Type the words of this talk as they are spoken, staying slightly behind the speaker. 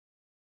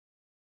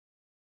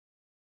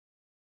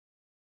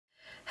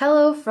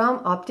Hello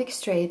from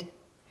Optics Trade.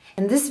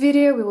 In this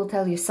video we will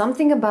tell you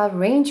something about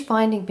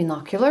range-finding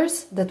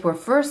binoculars that were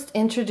first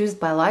introduced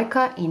by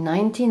Leica in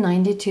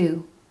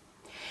 1992.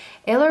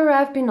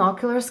 LRF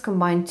binoculars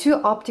combine two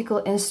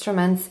optical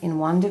instruments in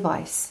one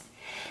device.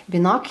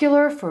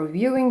 Binocular for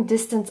viewing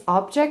distant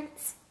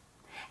objects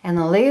and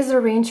a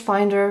laser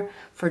rangefinder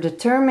for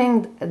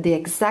determining the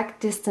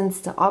exact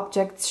distance to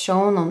objects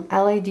shown on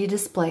LED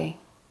display.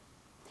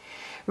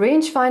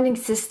 Range-finding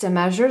system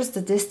measures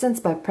the distance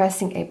by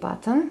pressing a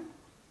button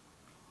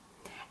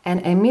and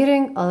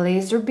emitting a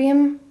laser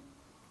beam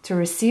to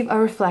receive a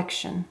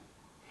reflection.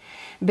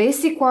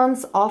 Basic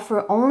ones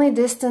offer only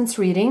distance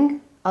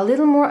reading. A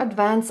little more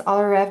advanced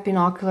LRF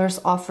binoculars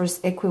offers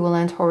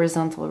equivalent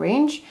horizontal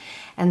range,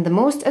 and the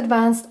most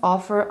advanced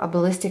offer a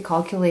ballistic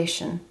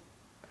calculation.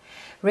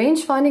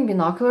 Range-finding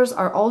binoculars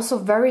are also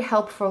very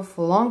helpful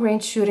for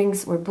long-range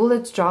shootings where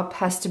bullet drop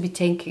has to be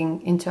taken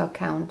into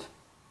account.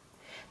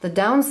 The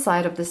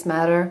downside of this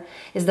matter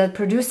is that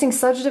producing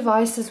such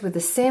devices with the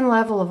same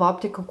level of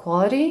optical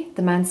quality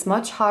demands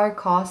much higher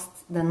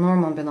costs than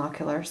normal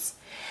binoculars,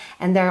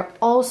 and they're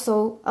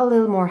also a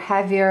little more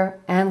heavier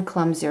and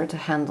clumsier to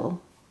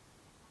handle.